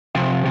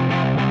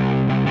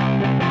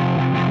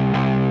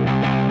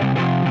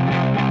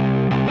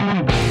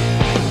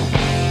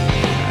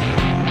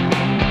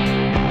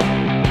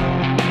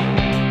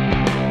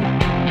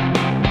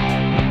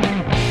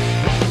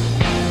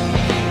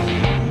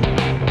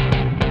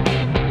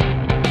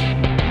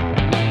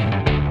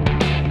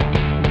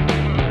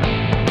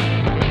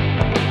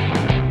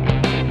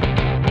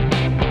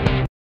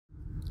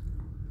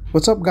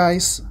What's up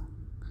guys?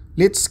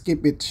 Let's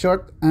keep it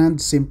short and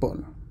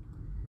simple.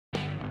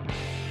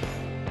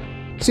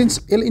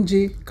 Since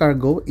LNG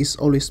cargo is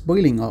always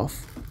boiling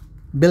off,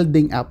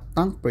 building up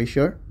tank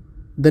pressure,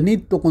 the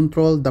need to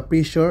control the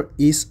pressure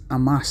is a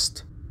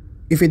must.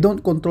 If we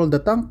don't control the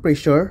tank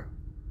pressure,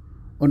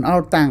 on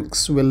our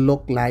tanks will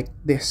look like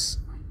this.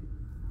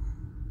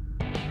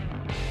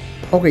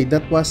 Okay,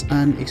 that was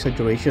an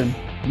exaggeration,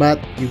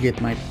 but you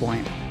get my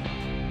point.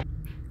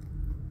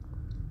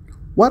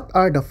 What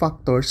are the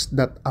factors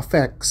that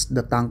affects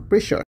the tank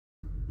pressure?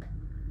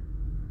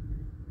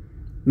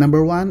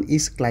 Number 1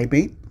 is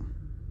climate.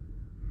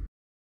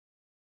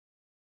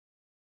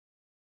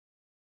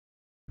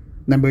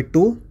 Number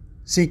 2,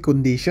 sea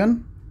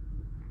condition.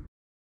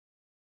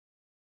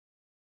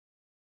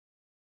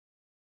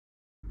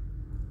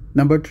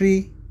 Number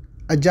 3,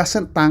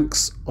 adjacent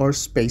tanks or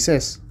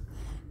spaces.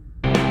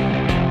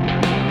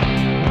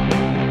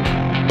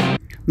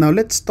 Now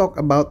let's talk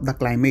about the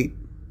climate.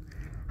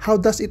 How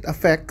does it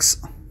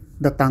affects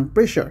the tank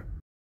pressure?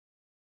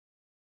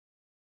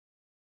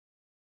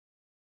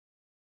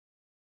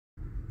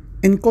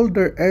 In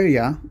colder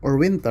area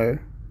or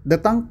winter, the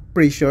tank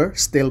pressure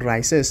still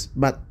rises,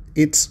 but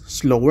it's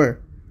slower.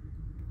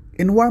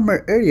 In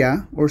warmer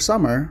area or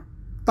summer,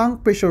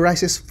 tank pressure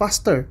rises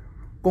faster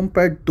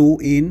compared to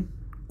in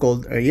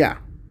cold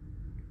area.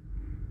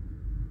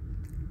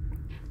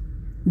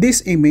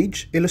 This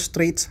image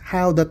illustrates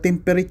how the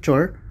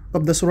temperature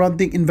of the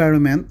surrounding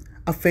environment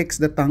affects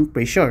the tank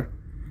pressure.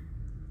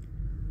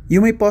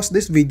 You may pause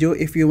this video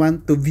if you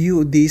want to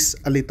view this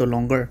a little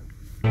longer.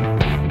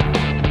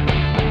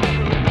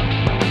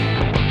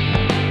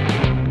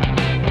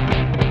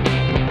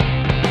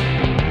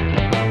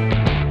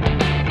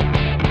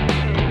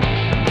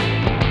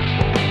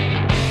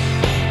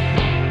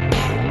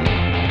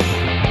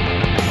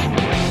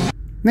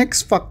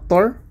 Next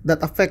factor that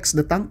affects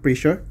the tank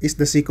pressure is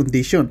the sea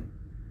condition.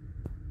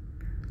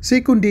 Sea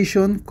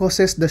condition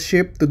causes the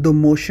ship to do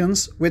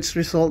motions which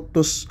result to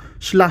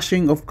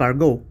sloshing of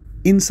cargo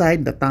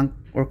inside the tank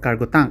or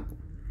cargo tank.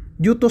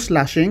 Due to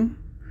sloshing,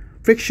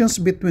 frictions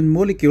between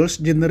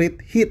molecules generate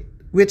heat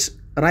which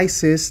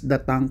rises the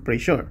tank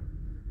pressure.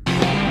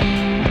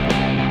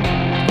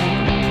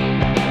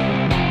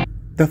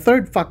 The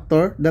third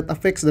factor that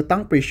affects the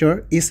tank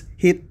pressure is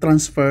heat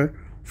transfer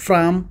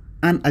from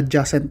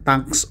adjacent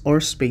tanks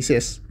or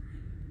spaces.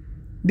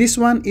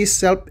 This one is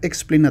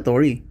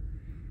self-explanatory.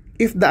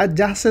 If the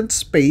adjacent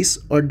space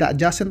or the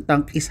adjacent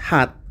tank is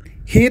hot,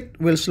 heat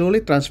will slowly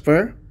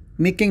transfer,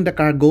 making the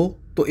cargo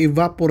to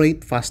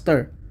evaporate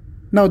faster.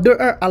 Now, there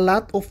are a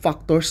lot of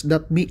factors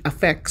that may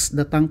affect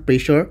the tank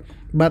pressure,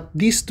 but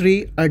these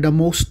three are the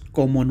most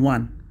common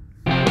one.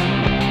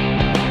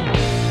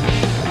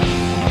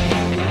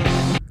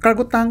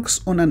 Cargo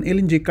tanks on an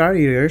LNG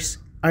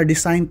carriers are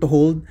designed to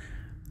hold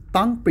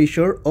tank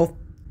pressure of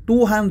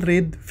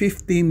 250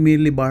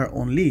 millibar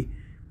only.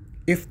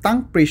 If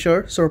tank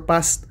pressure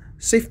surpassed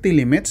safety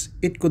limits,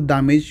 it could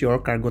damage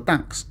your cargo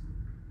tanks.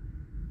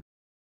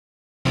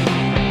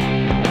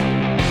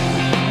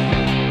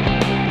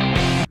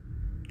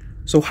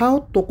 So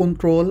how to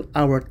control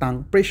our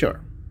tank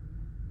pressure?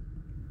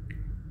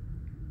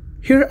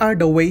 Here are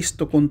the ways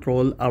to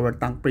control our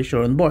tank pressure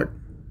on board.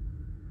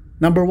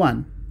 Number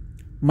 1,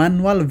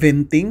 manual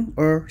venting,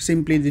 or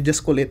simply they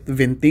just call it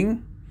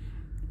venting.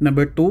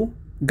 Number 2,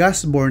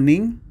 gas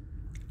burning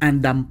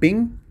and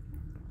dumping.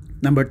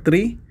 Number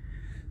 3,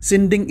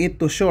 sending it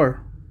to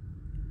shore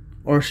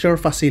or shore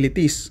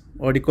facilities,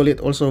 or they call it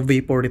also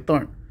vapor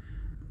return.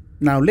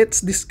 Now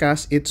let's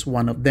discuss each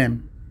one of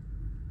them.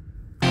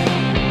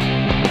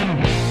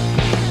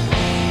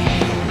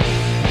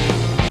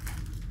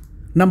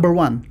 Number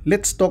 1,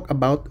 let's talk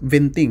about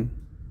venting.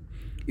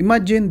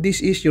 Imagine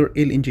this is your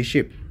LNG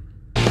ship.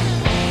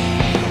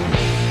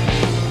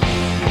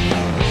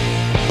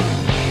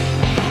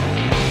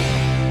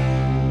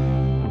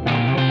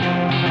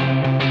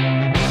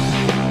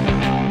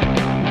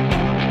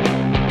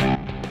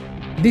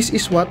 This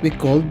is what we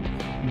call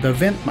the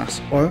vent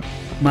mass or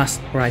mass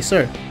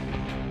riser.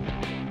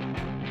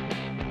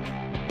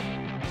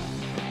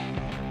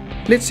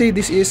 Let's say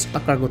this is a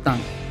cargo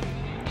tank.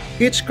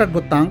 Each cargo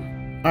tank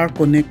are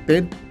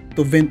connected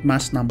to vent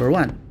mass number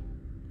 1.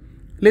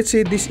 Let's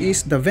say this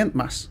is the vent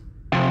mass.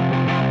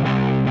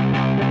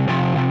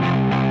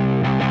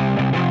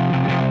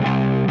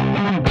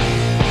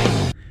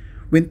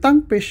 When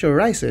tank pressure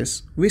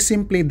rises, we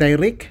simply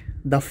direct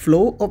the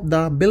flow of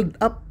the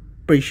build-up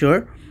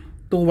pressure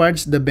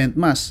towards the vent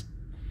mass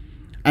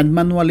and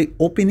manually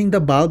opening the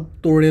valve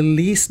to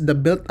release the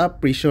built-up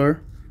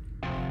pressure,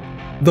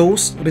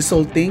 thus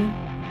resulting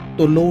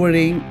to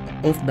lowering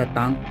of the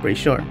tank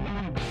pressure.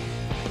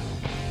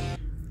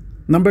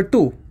 Number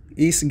 2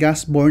 is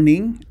gas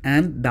burning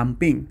and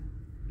dumping.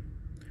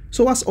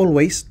 So as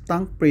always,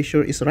 tank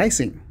pressure is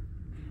rising.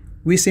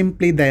 We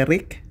simply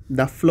direct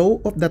the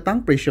flow of the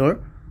tank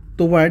pressure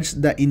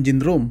towards the engine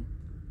room.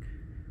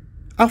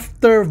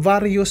 After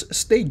various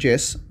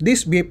stages,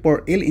 this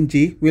vapor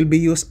LNG will be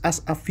used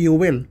as a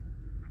fuel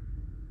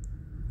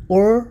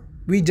or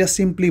we just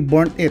simply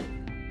burnt it.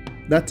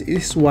 That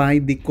is why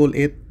they call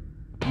it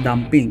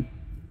dumping.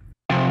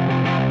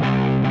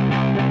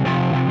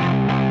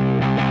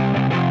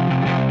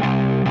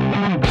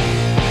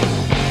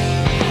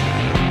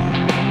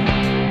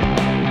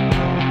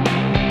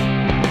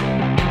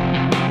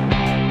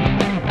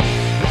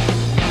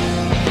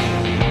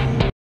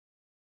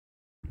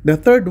 The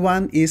third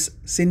one is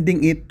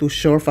sending it to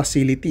shore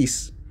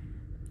facilities.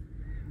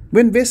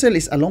 When vessel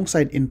is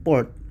alongside in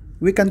port,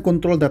 we can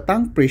control the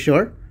tank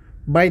pressure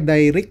by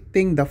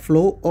directing the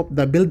flow of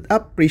the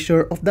build-up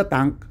pressure of the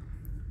tank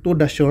to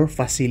the shore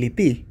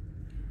facility.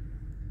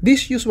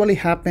 This usually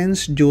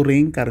happens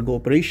during cargo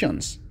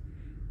operations.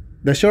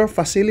 The shore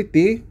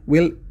facility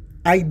will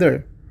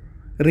either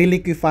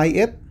reliquefy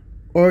it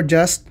or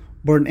just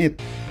burn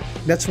it.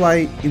 That's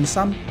why in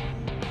some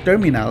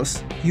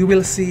terminals, you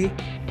will see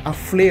a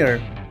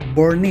flare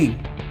burning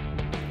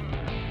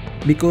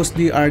because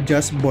they are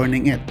just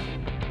burning it.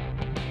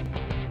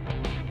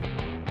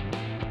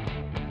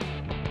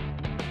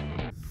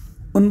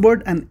 On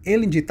board an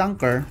LNG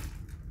tanker,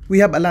 we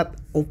have a lot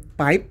of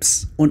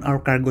pipes on our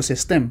cargo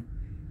system.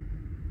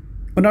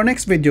 On our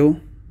next video,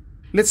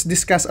 let's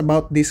discuss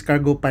about this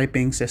cargo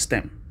piping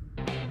system.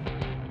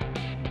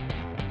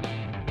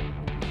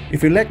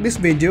 If you like this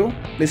video,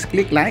 please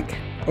click like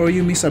or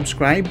you may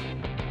subscribe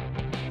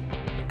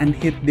and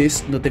hit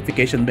this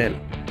notification bell.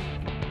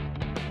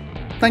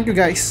 Thank you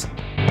guys.